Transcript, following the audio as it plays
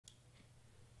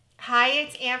Hi,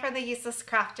 it's Anne from The Useless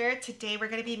Crafter. Today we're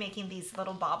going to be making these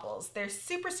little baubles. They're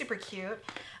super, super cute.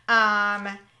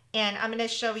 And I'm going to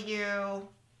show you,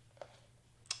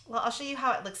 well, I'll show you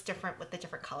how it looks different with the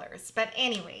different colors. But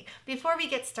anyway, before we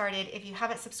get started, if you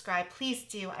haven't subscribed, please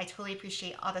do. I totally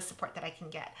appreciate all the support that I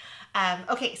can get.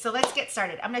 Okay, so let's get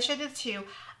started. I'm going to show you the two.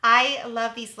 I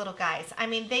love these little guys. I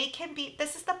mean, they can be,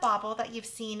 this is the bauble that you've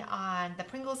seen on the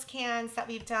Pringles cans that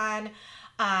we've done.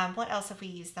 What else have we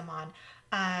used them on?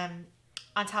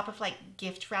 On top of like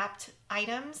gift wrapped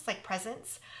items, like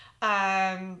presents.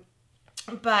 But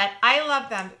I love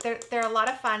them. They're a lot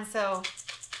of fun. So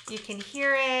you can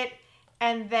hear it.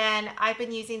 And then I've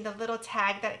been using the little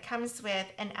tag that it comes with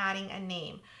and adding a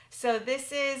name. So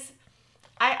this is,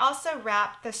 I also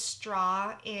wrapped the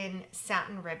straw in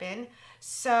satin ribbon.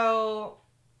 So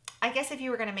I guess if you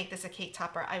were going to make this a cake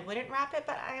topper, I wouldn't wrap it,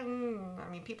 but I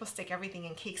mean, people stick everything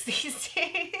in cakes these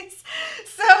days.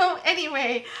 So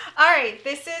anyway, all right,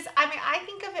 this is, I mean, I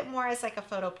think of it more as like a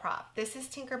photo prop. This is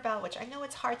Tinkerbell, which I know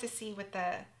it's hard to see with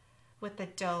the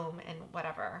dome and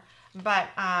whatever, but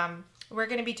we're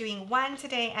going to be doing one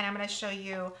today, and I'm going to show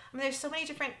you, I mean, there's so many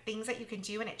different things that you can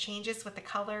do, and it changes with the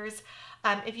colors.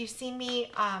 If you've seen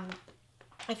me,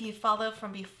 if you follow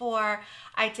from before,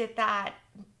 I did that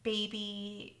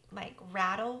baby like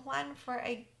rattle one for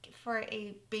a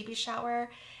baby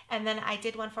shower, and then I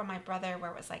did one for my brother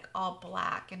where it was like all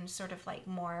black and sort of like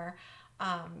more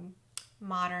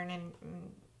modern and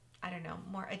I don't know,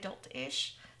 more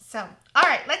adult-ish. So all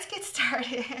right, let's get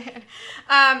started.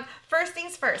 First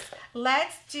things first,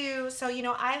 let's do, so you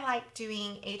know, I like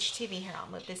doing HTV. Here, I'll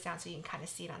move this down so you can kind of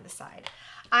see it on the side.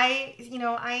 I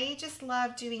just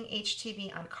love doing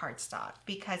HTV on cardstock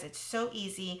because it's so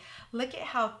easy. Look at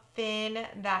how thin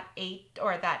that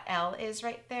that L is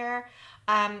right there.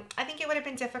 I think it would have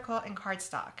been difficult in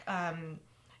cardstock.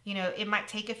 You know, it might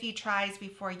take a few tries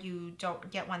before you don't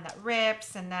get one that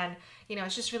rips, and then, you know,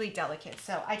 it's just really delicate.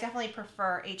 So I definitely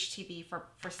prefer HTV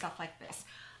for stuff like this.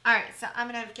 All right, so I'm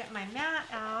gonna get my mat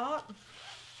out,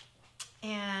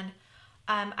 and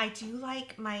I do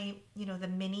like my, you know, the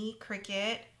mini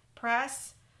Cricut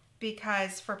press,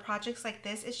 because for projects like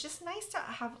this, it's just nice to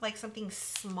have like something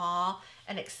small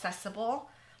and accessible,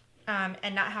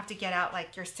 and not have to get out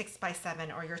like your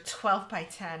 6x7 or your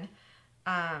 12x10.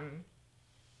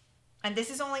 And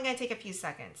this is only going to take a few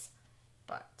seconds,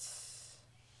 but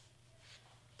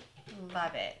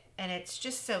love it. And it's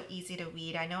just so easy to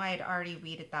weed. I know I had already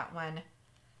weeded that one.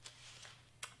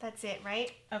 That's it,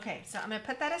 right? Okay, so I'm gonna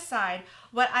put that aside.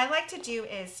 What I like to do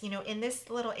is, you know, in this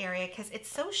little area, because it's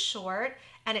so short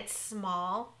and it's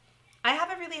small, I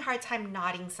have a really hard time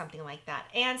knotting something like that.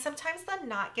 And sometimes the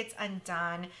knot gets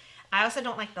undone. I also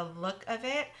don't like the look of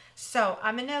it. So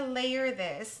I'm gonna layer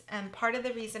this, and part of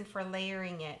the reason for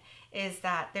layering it is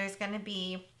that there's gonna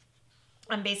be,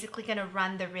 I'm basically gonna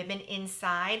run the ribbon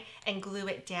inside and glue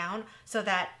it down so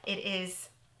that it is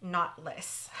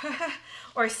knotless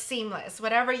or seamless,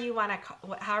 whatever you want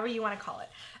to, however you want to call it.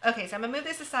 Okay, so I'm gonna move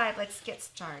this aside. Let's get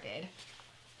started.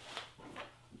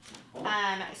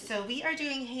 So we are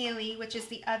doing Haley, which is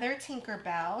the other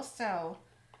Tinkerbell. So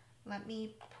let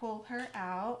me pull her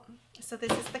out. So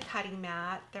this is the cutting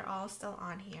mat. They're all still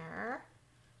on here.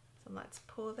 So let's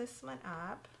pull this one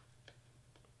up.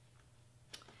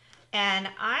 And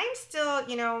I'm still,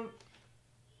 you know,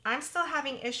 I'm still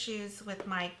having issues with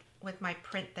my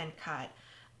print then cut,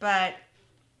 but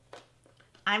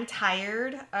I'm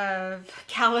tired of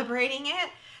calibrating it.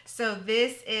 So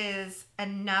this is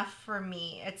enough for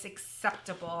me. It's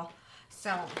acceptable. So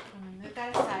I'm gonna move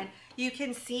that aside. You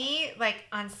can see like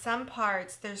on some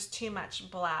parts, there's too much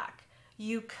black.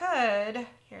 You could,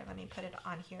 here, let me put it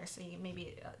on here. So you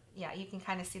maybe, yeah, you can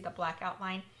kind of see the black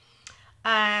outline.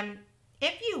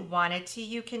 If you wanted to,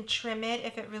 you can trim it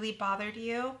if it really bothered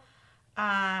you.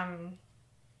 I'm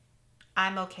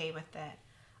okay with it.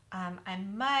 I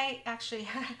might actually,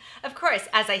 of course,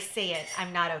 as I say it,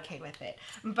 I'm not okay with it,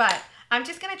 but I'm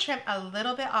just going to trim a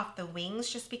little bit off the wings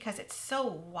just because it's so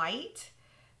white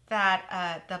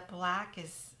that the black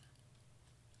is,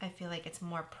 I feel like it's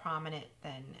more prominent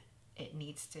than it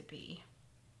needs to be.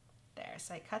 There,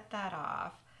 so I cut that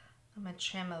off. I'm going to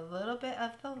trim a little bit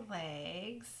of the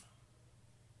legs.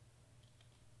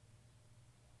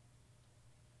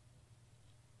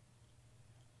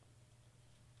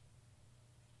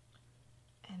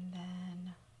 And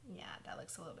then, yeah, that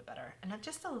looks a little bit better. And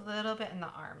just a little bit in the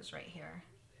arms right here.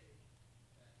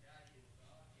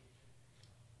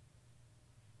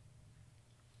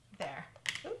 There.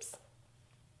 Oops.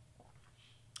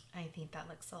 I think that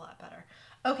looks a lot better.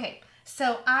 Okay,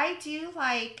 so I do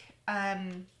like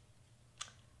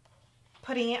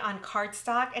putting it on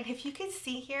cardstock. And if you can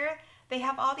see here, they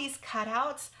have all these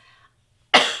cutouts.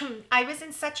 I was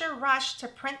in such a rush to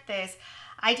print this,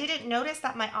 I didn't notice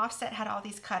that my offset had all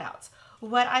these cutouts.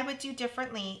 What I would do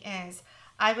differently is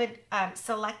I would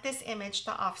select this image,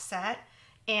 the offset,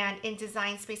 and in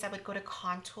Design Space, I would go to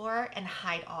Contour and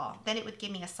hide all. Then it would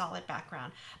give me a solid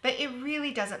background. But it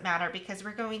really doesn't matter because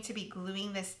we're going to be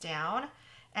gluing this down,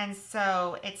 and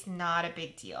so it's not a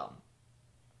big deal.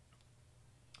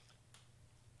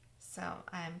 So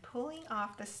I'm pulling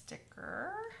off the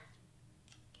sticker.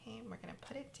 Okay, we're gonna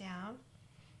put it down.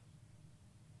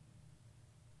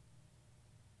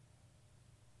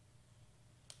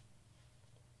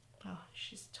 Oh,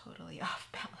 she's totally off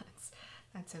balance.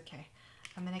 That's okay.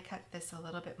 I'm gonna cut this a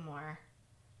little bit more.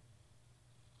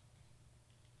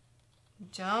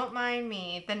 Don't mind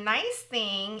me. The nice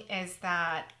thing is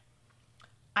that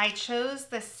I chose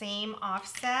the same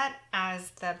offset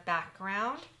as the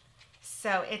background,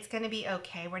 so it's gonna be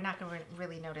okay. We're not gonna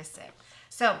really notice it.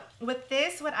 So with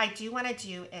this, what I do wanna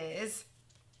do is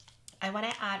I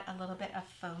wanna add a little bit of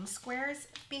foam squares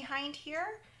behind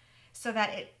here so that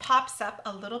it pops up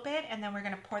a little bit, and then we're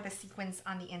gonna pour the sequins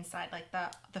on the inside, like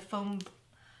the foam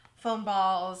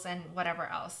balls and whatever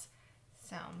else.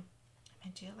 So I'm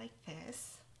gonna do it like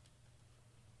this.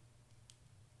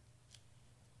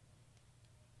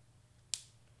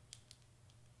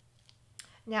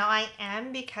 Now I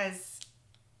am, because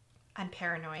I'm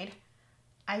paranoid,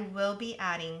 I will be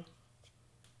adding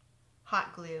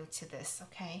hot glue to this,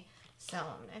 okay? So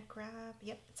I'm gonna grab,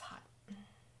 yep, it's hot.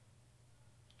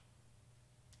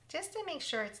 Just to make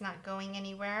sure it's not going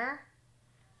anywhere,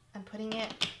 I'm putting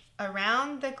it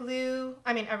around the glue,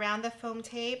 around the foam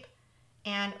tape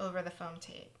and over the foam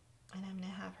tape. And I'm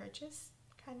gonna have her just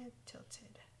kind of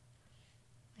tilted,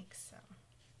 like so.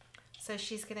 So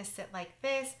she's gonna sit like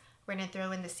this. We're gonna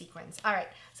throw in the sequins. All right,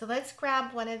 so let's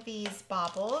grab one of these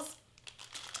baubles.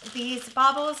 These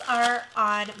baubles are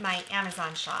on my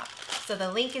Amazon shop. So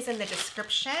the link is in the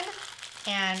description,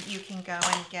 and you can go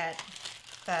and get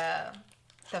the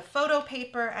photo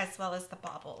paper as well as the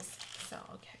baubles. So,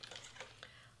 okay.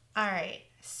 All right,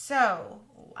 so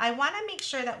I wanna make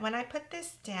sure that when I put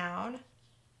this down,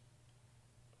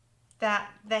 that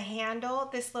the handle,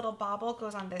 this little bauble,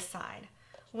 goes on this side.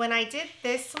 When I did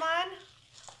this one,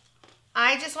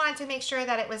 I just wanted to make sure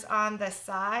that it was on the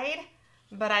side,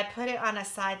 but I put it on a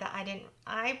side that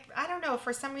I don't know,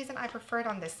 for some reason I prefer it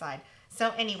on this side.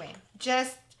 So anyway,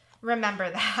 just remember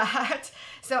that.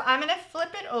 So I'm gonna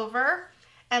flip it over,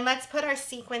 and let's put our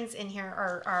sequins in here,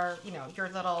 or our, your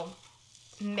little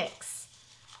mix.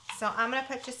 So I'm gonna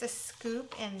put just a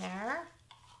scoop in there.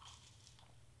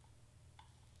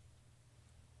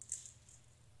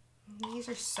 These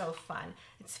are so fun.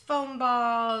 It's foam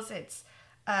balls, it's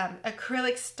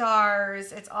acrylic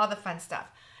stars, it's all the fun stuff.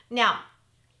 Now,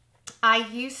 I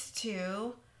used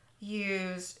to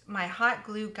use my hot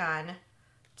glue gun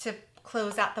to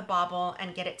close out the bauble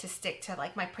and get it to stick to,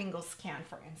 like, my Pringles can,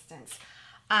 for instance.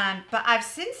 But I've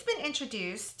since been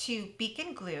introduced to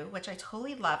beacon glue, which I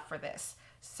totally love for this.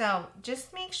 So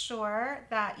just make sure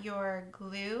that your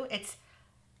glue,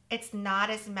 it's not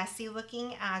as messy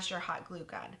looking as your hot glue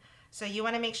gun. So you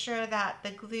want to make sure that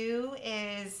the glue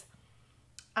is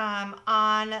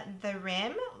on the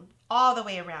rim all the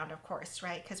way around, of course,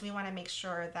 right? Because we want to make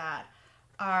sure that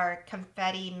our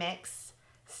confetti mix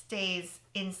stays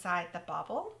inside the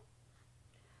bauble.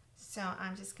 So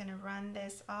I'm just going to run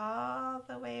this all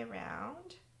the way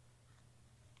around.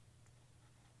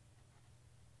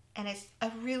 And it's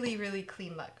a really, really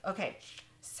clean look. Okay,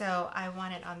 so I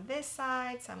want it on this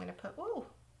side, so I'm going to put, ooh,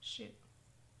 shoot.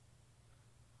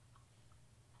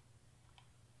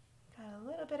 Got a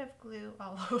little bit of glue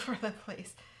all over the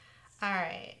place. All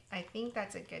right, I think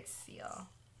that's a good seal.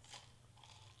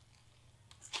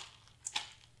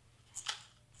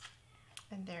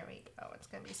 And there we go, it's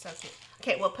gonna be so cute.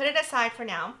 Okay, we'll put it aside for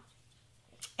now,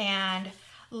 and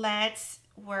let's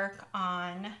work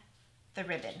on the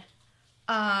ribbon.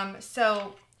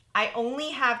 So I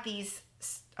only have these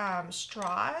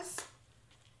straws,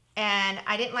 and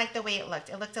I didn't like the way it looked.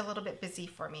 It looked a little bit busy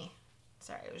for me.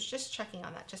 Sorry, I was just checking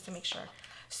on that just to make sure.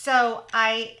 So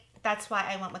that's why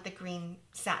I went with the green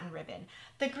satin ribbon.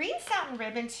 The green satin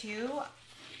ribbon too,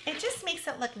 it just makes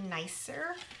it look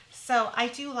nicer. So I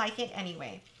do like it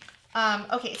anyway.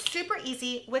 Okay, it's super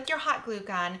easy with your hot glue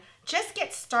gun. Just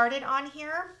get started on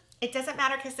here. It doesn't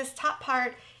matter because this top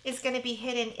part is going to be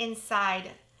hidden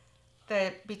inside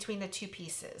between the two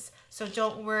pieces. So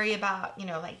don't worry about,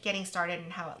 like getting started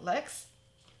and how it looks.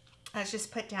 Let's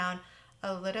just put down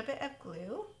a little bit of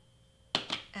glue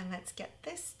and let's get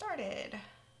this started.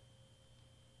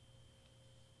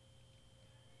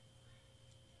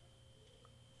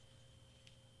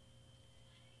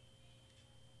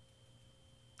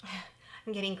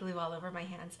 I'm getting glue all over my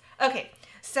hands. Okay,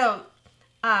 so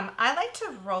I like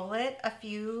to roll it a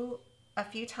few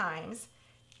times,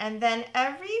 and then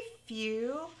every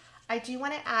few, I do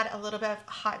want to add a little bit of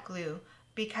hot glue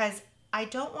because I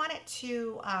don't want it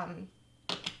to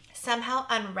somehow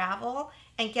unravel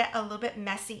and get a little bit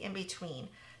messy in between.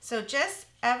 So just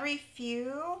every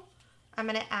few, I'm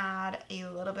going to add a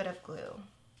little bit of glue.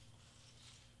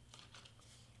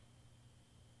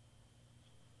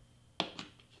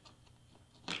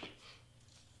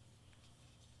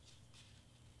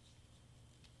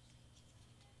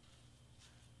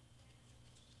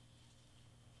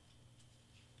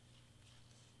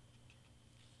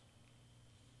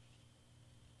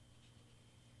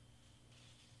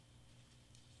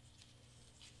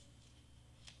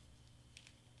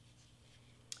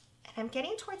 I'm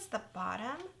getting towards the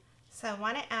bottom, so I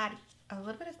want to add a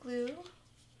little bit of glue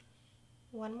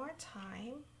one more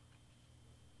time.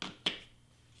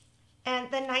 And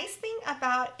the nice thing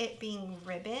about it being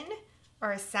ribbon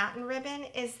or a satin ribbon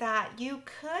is that you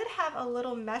could have a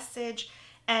little message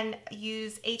and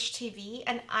use HTV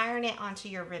and iron it onto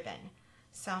your ribbon.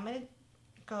 So I'm going to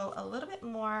go a little bit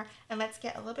more, and let's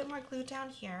get a little bit more glue down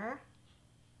here.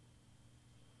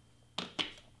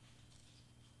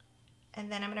 And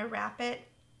then I'm going to wrap it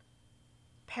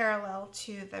parallel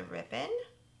to the ribbon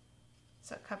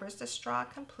so it covers the straw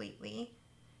completely.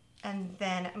 And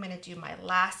then I'm going to do my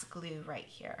last glue right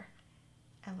here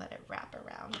and let it wrap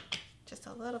around just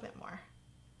a little bit more.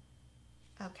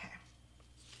 Okay.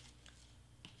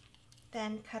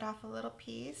 Then cut off a little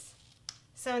piece.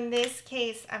 So in this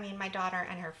case, I mean, my daughter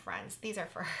and her friends, these are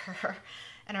for her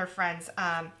and her friends.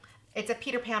 It's a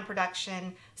Peter Pan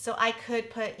production, so I could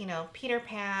put, you know, Peter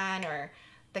Pan or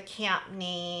the camp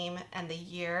name and the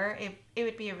year. It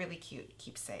would be a really cute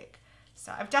keepsake.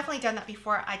 So I've definitely done that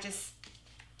before. I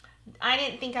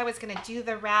didn't think I was gonna do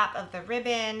the wrap of the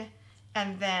ribbon,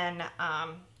 and then,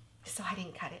 so I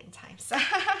didn't cut it in time.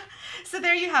 So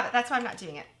there you have it. That's why I'm not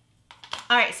doing it.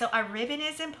 All right, so our ribbon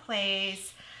is in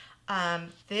place.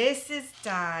 This is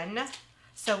done.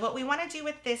 So what we want to do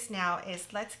with this now is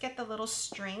let's get the little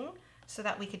string so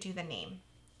that we could do the name.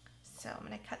 So I'm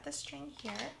going to cut the string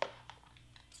here.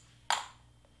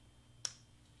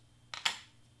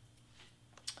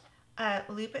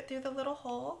 Loop it through the little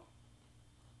hole.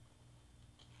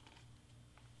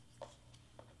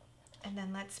 And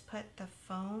then let's put the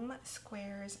foam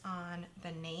squares on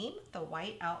the name, the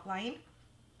white outline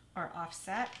or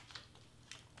offset.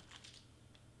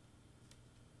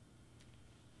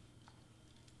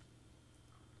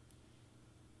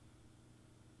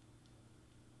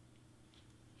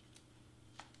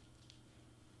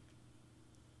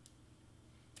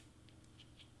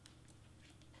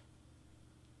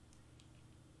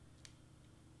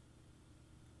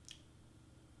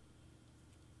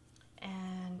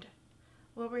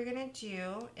 What we're gonna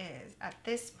do is, at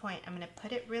this point, I'm gonna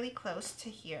put it really close to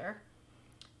here,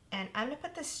 and I'm gonna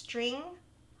put the string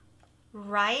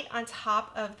right on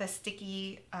top of the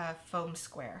sticky foam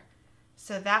square.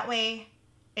 So that way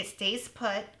it stays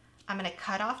put. I'm gonna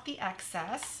cut off the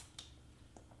excess.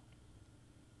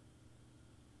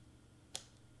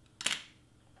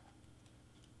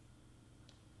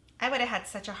 I would have had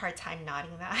such a hard time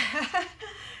knotting that.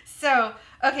 So,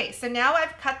 okay, so now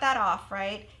I've cut that off,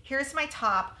 right? Here's my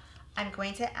top. I'm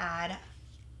going to add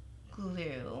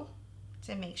glue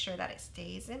to make sure that it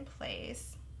stays in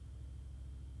place.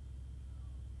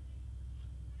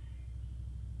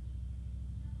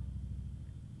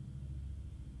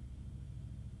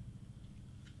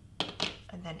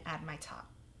 And then add my top.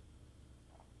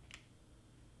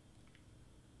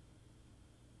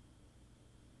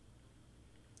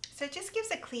 So it just gives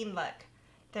a clean look.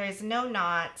 There's no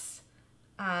knots.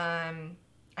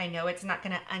 I know it's not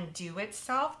gonna undo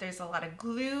itself. There's a lot of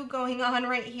glue going on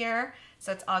right here,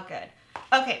 so it's all good.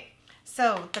 Okay,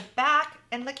 so the back,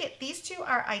 and look at, these two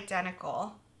are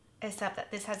identical, except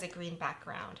that this has a green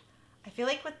background. I feel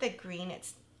like with the green,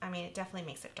 it definitely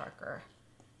makes it darker.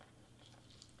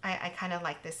 I kind of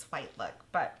like this white look,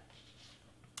 but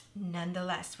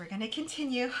nonetheless, we're gonna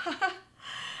continue.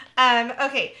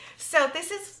 Okay, so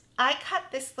I cut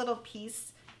this little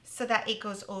piece so that it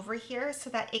goes over here so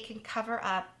that it can cover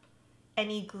up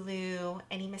any glue,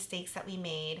 any mistakes that we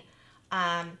made.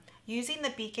 Using the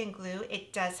beacon glue,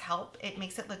 it does help. It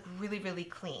makes it look really, really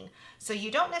clean. So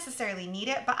you don't necessarily need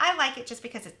it, but I like it just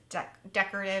because it's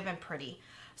decorative and pretty.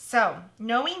 So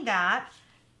knowing that,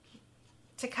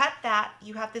 to cut that,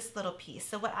 you have this little piece.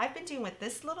 So what I've been doing with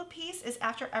this little piece is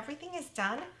after everything is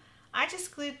done, I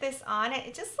just glued this on.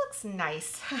 It just looks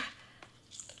nice.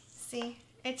 See,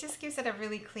 It just gives it a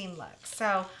really clean look.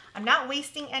 So I'm not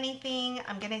wasting anything.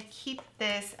 I'm gonna keep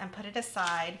this and put it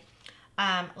aside.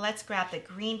 Let's grab the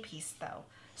green piece though.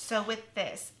 So with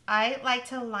this, I like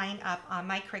to line up on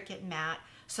my Cricut mat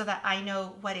so that I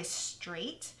know what is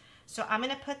straight. So I'm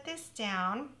gonna put this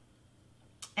down.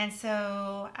 And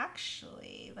so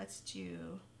actually, let's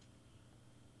do,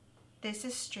 this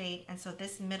is straight. And so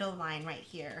this middle line right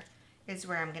here is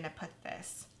where I'm gonna put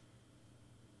this.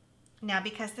 Now,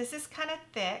 because this is kind of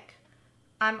thick,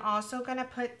 I'm also gonna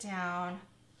put down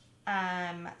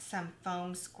some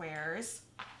foam squares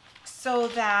so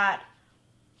that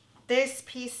this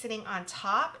piece sitting on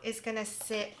top is gonna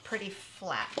sit pretty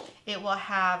flat. It will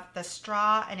have the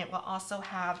straw and it will also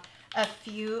have a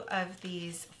few of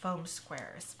these foam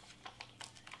squares.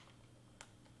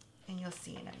 And you'll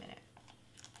see in a minute.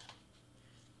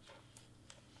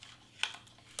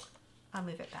 I'll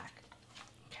move it back.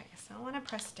 Okay, so I want to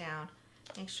press down,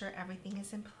 make sure everything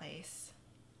is in place.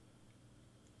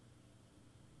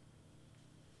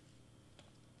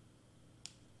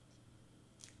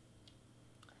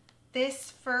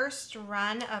 This first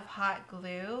run of hot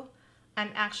glue, I'm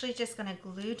actually just going to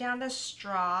glue down the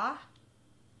straw.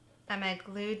 I'm going to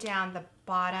glue down the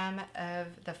bottom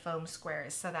of the foam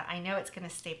squares so that I know it's going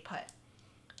to stay put.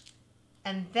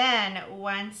 And then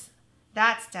once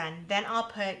that's done, then I'll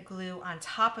put glue on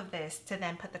top of this to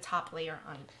then put the top layer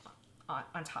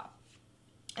on top.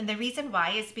 And the reason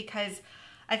why is because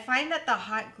I find that the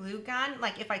hot glue gun,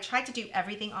 like if I try to do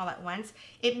everything all at once,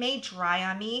 it may dry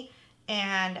on me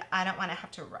and I don't want to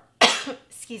have to,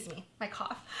 excuse me, my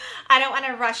cough. I don't want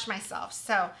to rush myself.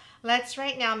 So let's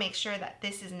right now make sure that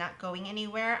this is not going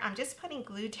anywhere. I'm just putting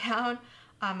glue down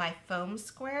on my foam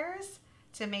squares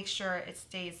to make sure it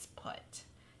stays put.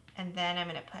 And then I'm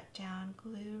going to put down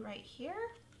glue right here.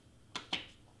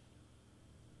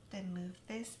 Then move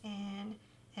this in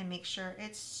and make sure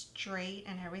it's straight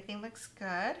and everything looks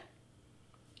good.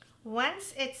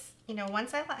 Once it's,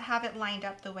 once I have it lined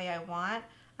up the way I want,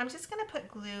 I'm just going to put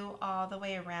glue all the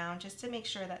way around just to make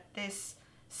sure that this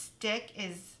stick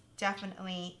is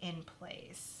definitely in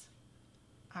place.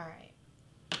 All right.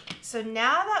 So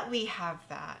now that we have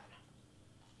that,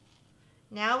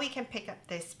 now we can pick up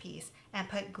this piece and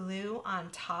put glue on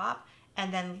top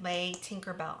and then lay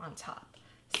Tinkerbell on top.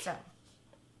 So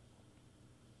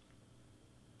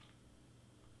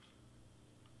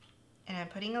and I'm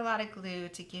putting a lot of glue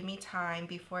to give me time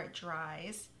before it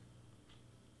dries.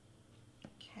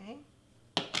 Okay.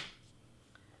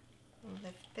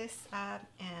 Lift this up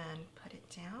and put it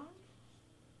down.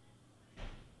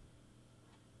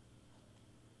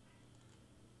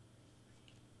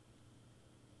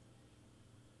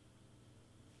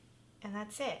 And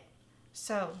that's it.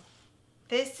 So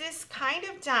this is kind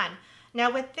of done.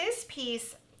 Now with this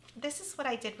piece, this is what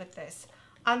I did with this.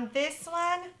 On this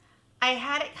one, I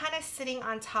had it kind of sitting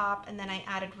on top and then I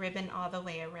added ribbon all the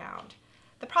way around.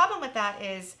 The problem with that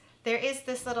is there is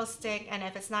this little stick and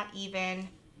if it's not even,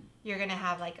 you're gonna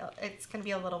have it's gonna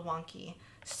be a little wonky.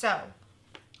 So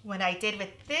what I did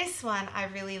with this one, I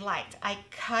really liked. I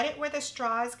cut it where the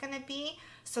straw is gonna be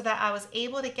so that I was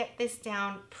able to get this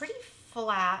down pretty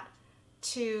flat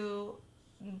to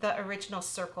the original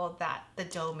circle that the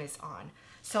dome is on.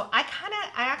 So I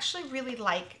actually really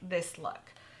like this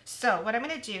look. So what I'm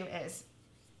gonna do is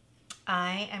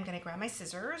I am gonna grab my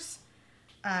scissors.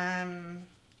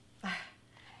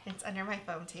 It's under my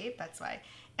foam tape, that's why.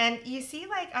 And you see,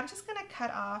 I'm just gonna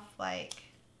cut off that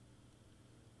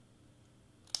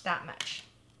much.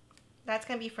 That's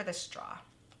gonna be for the straw.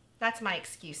 That's my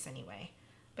excuse anyway.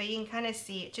 But you can kind of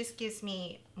see it just gives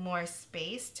me more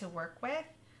space to work with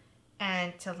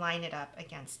and to line it up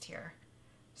against here.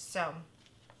 So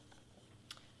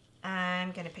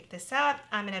I'm gonna pick this up.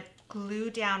 I'm gonna glue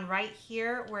down right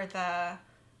here where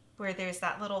there's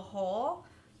that little hole.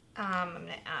 I'm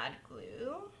gonna add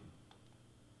glue.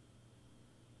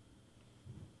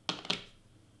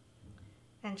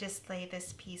 And just lay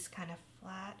this piece kind of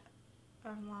flat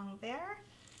along there.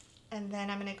 And then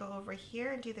I'm gonna go over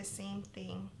here and do the same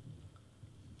thing.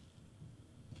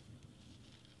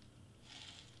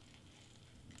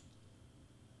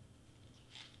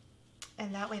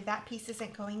 And that way that piece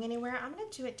isn't going anywhere. I'm gonna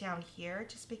do it down here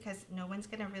just because no one's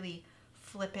gonna really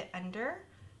flip it under.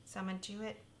 So I'm gonna do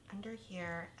it under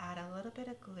here, add a little bit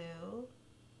of glue.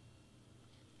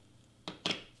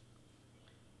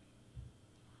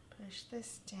 Push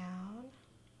this down.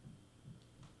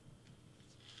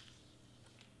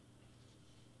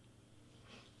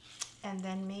 And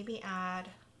then maybe add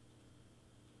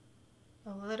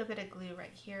a little bit of glue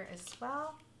right here as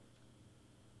well.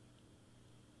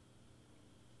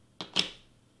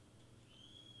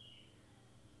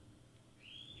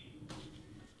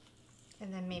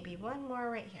 And then maybe one more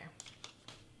right here.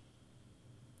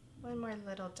 One more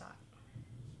little dot.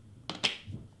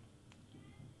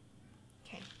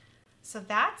 Okay, so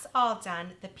that's all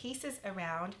done. The piece is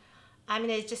around. I'm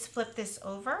gonna just flip this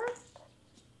over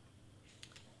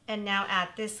and now add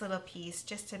this little piece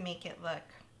just to make it look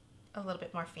a little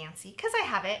bit more fancy because I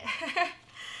have it.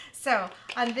 So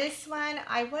on this one,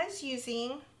 I was using,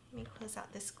 let me close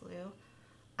out this glue.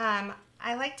 I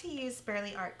like to use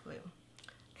Barely Art glue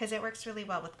because it works really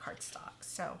well with cardstock.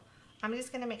 So I'm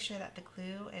just gonna make sure that the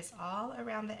glue is all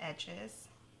around the edges.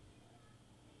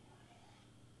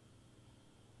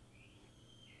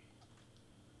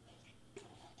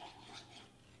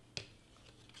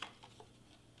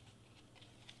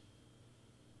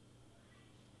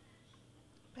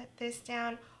 Put this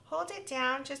down, hold it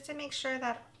down just to make sure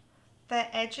that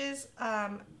the edges,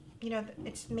 you know,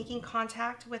 it's making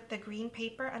contact with the green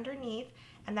paper underneath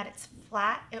and that it's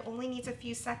flat. It only needs a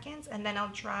few seconds and then I'll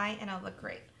dry and I'll look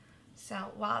great. So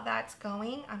while that's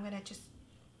going, I'm gonna just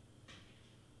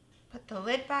put the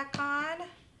lid back on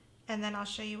and then I'll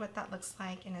show you what that looks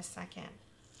like in a second.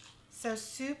 So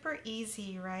super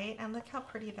easy, right? And look how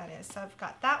pretty that is. So I've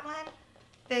got that one,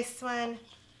 this one,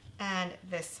 and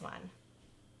this one.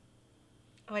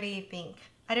 What do you think?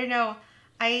 I don't know.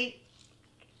 I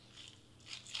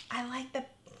like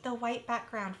the white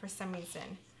background for some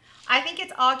reason. I think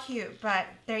it's all cute, but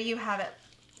there you have it.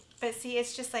 But see,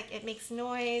 it's just like, it makes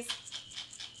noise.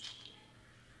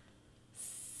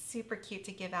 Super cute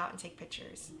to give out and take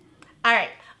pictures. All right,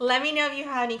 let me know if you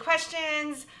have any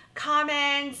questions,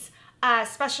 comments,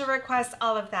 special requests,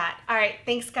 all of that. All right,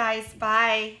 thanks guys,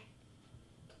 bye.